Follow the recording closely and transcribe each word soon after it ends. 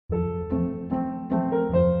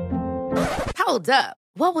Hold up.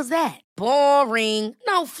 What was that? Boring.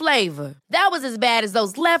 No flavor. That was as bad as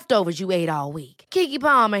those leftovers you ate all week. Keke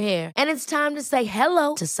Palmer here. And it's time to say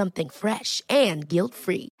hello to something fresh and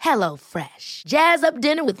guilt-free. Hello Fresh. Jazz up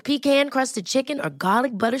dinner with pecan-crusted chicken or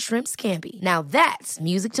garlic butter shrimp scampi. Now that's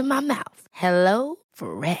music to my mouth. Hello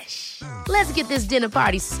Fresh. Let's get this dinner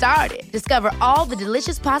party started. Discover all the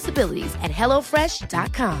delicious possibilities at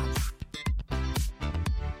hellofresh.com.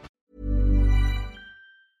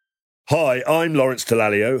 Hi, I'm Lawrence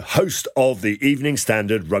Dallaglio, host of the Evening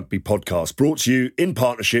Standard Rugby Podcast, brought to you in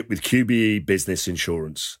partnership with QBE Business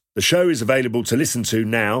Insurance. The show is available to listen to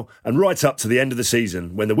now and right up to the end of the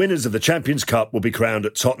season, when the winners of the Champions Cup will be crowned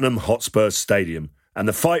at Tottenham Hotspur Stadium, and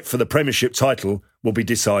the fight for the Premiership title will be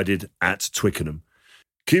decided at Twickenham.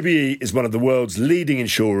 QBE is one of the world's leading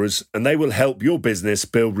insurers, and they will help your business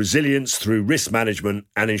build resilience through risk management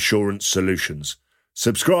and insurance solutions.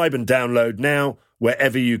 Subscribe and download now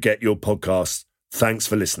wherever you get your podcasts. Thanks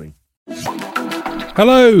for listening.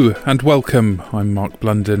 Hello and welcome. I'm Mark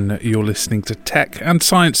Blunden. You're listening to Tech and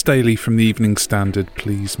Science Daily from the Evening Standard.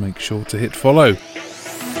 Please make sure to hit follow.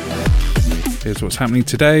 Here's what's happening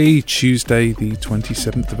today, Tuesday the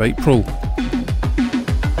 27th of April.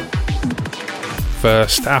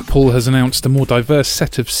 First, Apple has announced a more diverse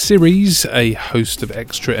set of Siris, a host of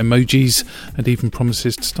extra emojis, and even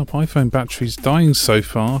promises to stop iPhone batteries dying so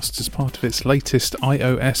fast as part of its latest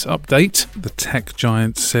iOS update. The tech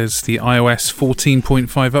giant says the iOS 14.5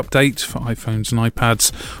 update for iPhones and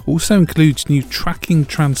iPads also includes new tracking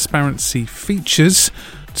transparency features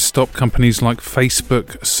to stop companies like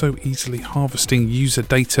Facebook so easily harvesting user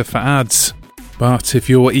data for ads. But if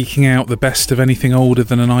you're eking out the best of anything older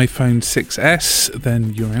than an iPhone 6S,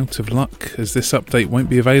 then you're out of luck, as this update won't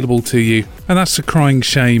be available to you. And that's a crying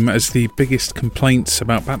shame, as the biggest complaints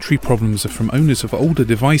about battery problems are from owners of older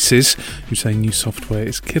devices who say new software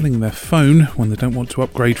is killing their phone when they don't want to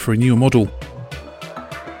upgrade for a newer model.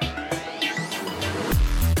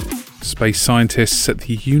 Space scientists at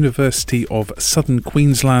the University of Southern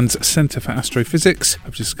Queensland's Centre for Astrophysics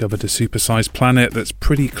have discovered a supersized planet that's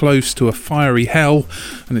pretty close to a fiery hell,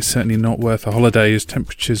 and it's certainly not worth a holiday as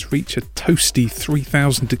temperatures reach a toasty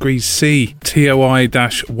 3,000 degrees C.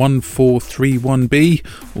 TOI-1431b,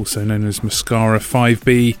 also known as Mascara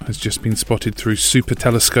 5b, has just been spotted through super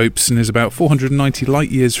telescopes and is about 490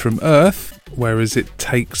 light years from Earth. Whereas it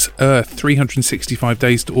takes Earth 365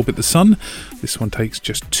 days to orbit the Sun, this one takes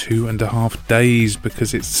just 2.5 days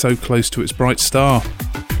because it's so close to its bright star.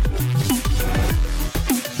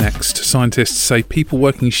 Next, scientists say people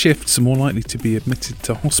working shifts are more likely to be admitted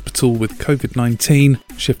to hospital with COVID-19.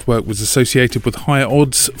 Shift work was associated with higher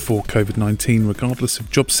odds for COVID-19 regardless of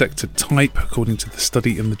job sector type, according to the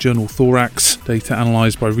study in the journal Thorax. Data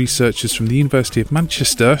analysed by researchers from the University of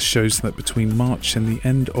Manchester shows that between March and the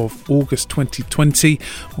end of August 2020,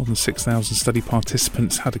 more than 6,000 study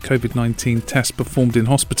participants had a COVID-19 test performed in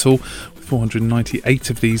hospital, with 498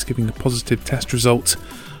 of these giving a positive test result.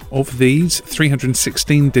 Of these,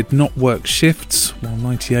 316 did not work shifts, while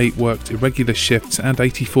 98 worked irregular shifts and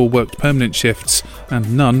 84 worked permanent shifts,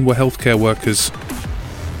 and none were healthcare workers.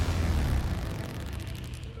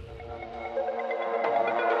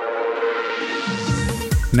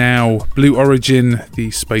 Now, Blue Origin,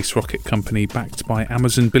 the space rocket company backed by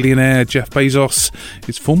Amazon billionaire Jeff Bezos,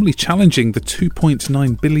 is formally challenging the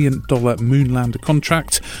 $2.9 billion moon lander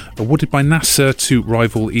contract awarded by NASA to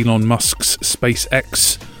rival Elon Musk's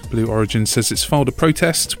SpaceX. Blue Origin says it's filed a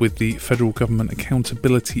protest with the Federal Government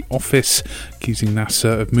Accountability Office, accusing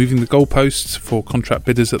NASA of moving the goalposts for contract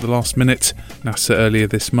bidders at the last minute. NASA earlier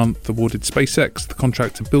this month awarded SpaceX the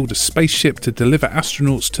contract to build a spaceship to deliver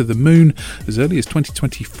astronauts to the moon as early as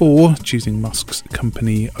 2024, choosing Musk's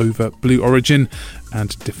company over Blue Origin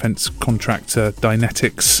and defence contractor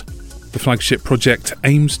Dynetics. The flagship project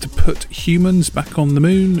aims to put humans back on the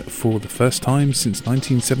moon for the first time since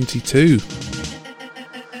 1972.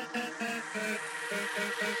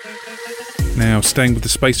 Now, staying with the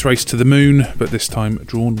space race to the moon, but this time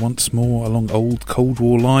drawn once more along old Cold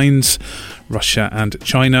War lines, Russia and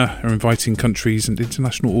China are inviting countries and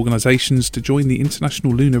international organisations to join the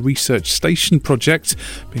International Lunar Research Station project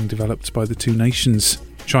being developed by the two nations.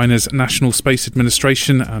 China's National Space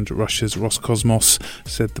Administration and Russia's Roscosmos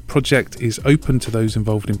said the project is open to those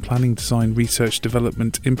involved in planning, design, research,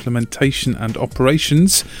 development, implementation and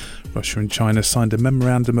operations. Russia and China signed a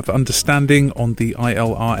Memorandum of Understanding on the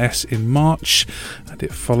ILRS in March, and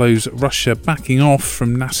it follows Russia backing off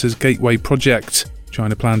from NASA's Gateway project.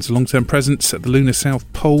 China plans a long-term presence at the lunar South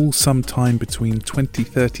Pole sometime between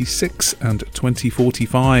 2036 and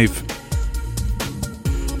 2045.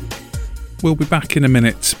 We'll be back in a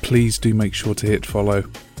minute. Please do make sure to hit follow.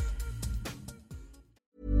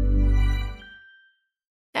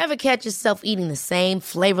 catch yourself eating the same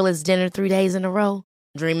flavorless dinner 3 days in a row?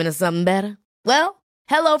 Dreaming of something better? Well,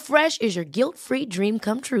 HelloFresh is your guilt-free dream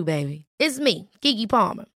come true, baby. It's me, Keke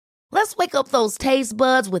Palmer. Let's wake up those taste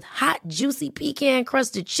buds with hot, juicy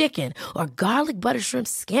pecan-crusted chicken or garlic butter shrimp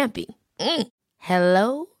scampi.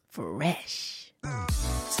 Hello Fresh.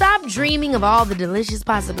 Stop dreaming of all the delicious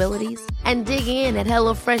possibilities and dig in at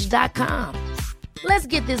HelloFresh.com. Let's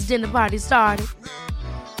get this dinner party started.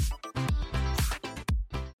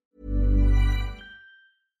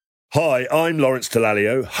 Hi, I'm Lawrence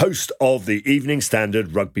Dallaglio, host of the Evening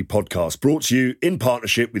Standard Rugby Podcast, brought to you in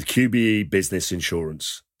partnership with QBE Business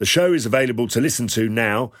Insurance. The show is available to listen to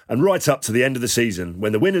now and right up to the end of the season,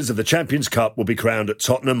 when the winners of the Champions Cup will be crowned at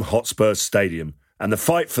Tottenham Hotspur Stadium, and the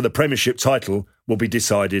fight for the Premiership title will be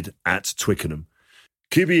decided at Twickenham.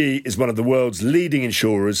 QBE is one of the world's leading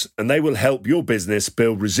insurers, and they will help your business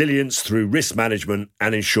build resilience through risk management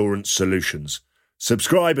and insurance solutions.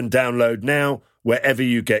 Subscribe and download now wherever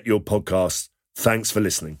you get your podcasts. Thanks for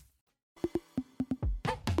listening.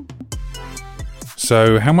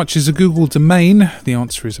 So, how much is a Google domain? The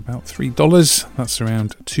answer is about $3. That's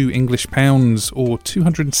around £2 or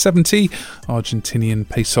 270 Argentinian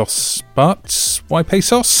pesos. But why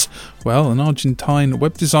pesos? Well, an Argentine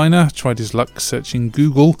web designer tried his luck searching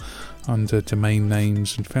Google under domain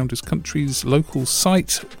names and found his country's local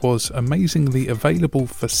site was amazingly available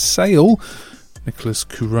for sale. Nicholas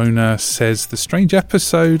Corona says the strange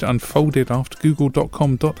episode unfolded after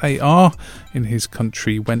google.com.ar in his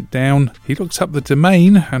country went down. He looked up the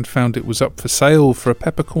domain and found it was up for sale for a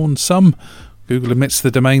peppercorn sum. Google admits the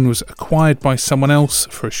domain was acquired by someone else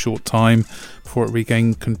for a short time before it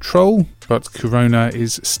regained control, but Corona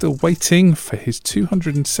is still waiting for his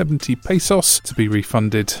 270 pesos to be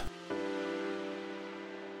refunded.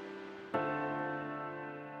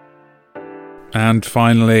 And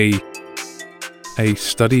finally, a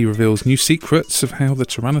study reveals new secrets of how the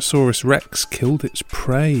Tyrannosaurus Rex killed its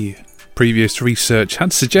prey. Previous research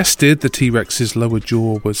had suggested the T-Rex's lower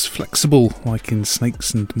jaw was flexible, like in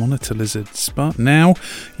snakes and monitor lizards, but now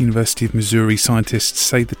University of Missouri scientists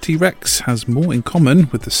say the T-Rex has more in common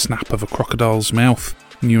with the snap of a crocodile's mouth.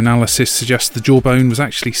 New analysis suggests the jawbone was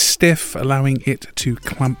actually stiff, allowing it to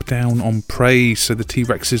clamp down on prey so the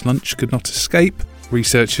T-Rex's lunch could not escape.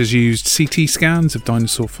 Researchers used CT scans of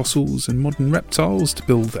dinosaur fossils and modern reptiles to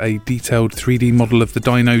build a detailed 3D model of the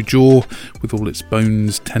dino jaw with all its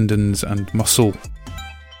bones, tendons and muscle.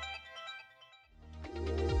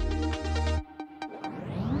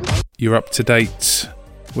 You're up to date.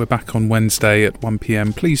 We're back on Wednesday at 1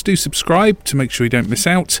 p.m. Please do subscribe to make sure you don't miss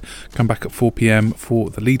out. Come back at 4 p.m. for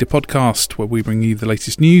the Leader podcast, where we bring you the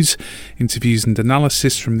latest news, interviews and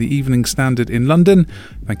analysis from the Evening Standard in London.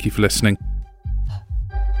 Thank you for listening.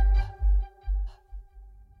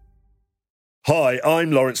 Hi,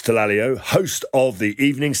 I'm Lawrence Dallaglio, host of the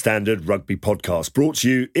Evening Standard Rugby Podcast, brought to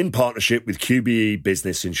you in partnership with QBE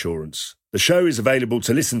Business Insurance. The show is available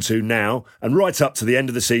to listen to now and right up to the end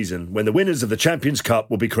of the season, when the winners of the Champions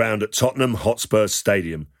Cup will be crowned at Tottenham Hotspur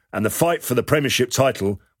Stadium, and the fight for the Premiership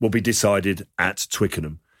title will be decided at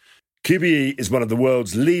Twickenham. QBE is one of the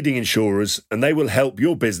world's leading insurers, and they will help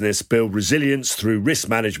your business build resilience through risk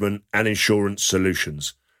management and insurance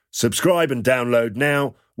solutions. Subscribe and download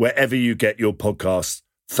now wherever you get your podcasts.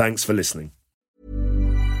 Thanks for listening.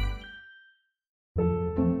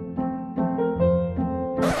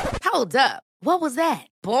 Hold up. What was that?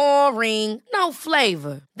 Boring. No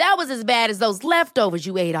flavor. That was as bad as those leftovers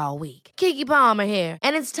you ate all week. Keke Palmer here,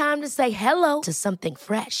 and it's time to say hello to something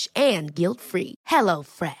fresh and guilt-free.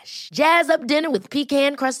 HelloFresh. Jazz up dinner with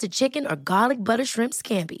pecan-crusted chicken or garlic butter shrimp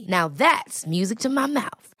scampi. Now that's music to my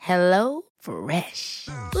mouth. HelloFresh.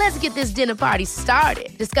 Let's get this dinner party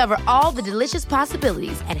started. Discover all the delicious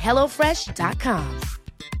possibilities at HelloFresh.com.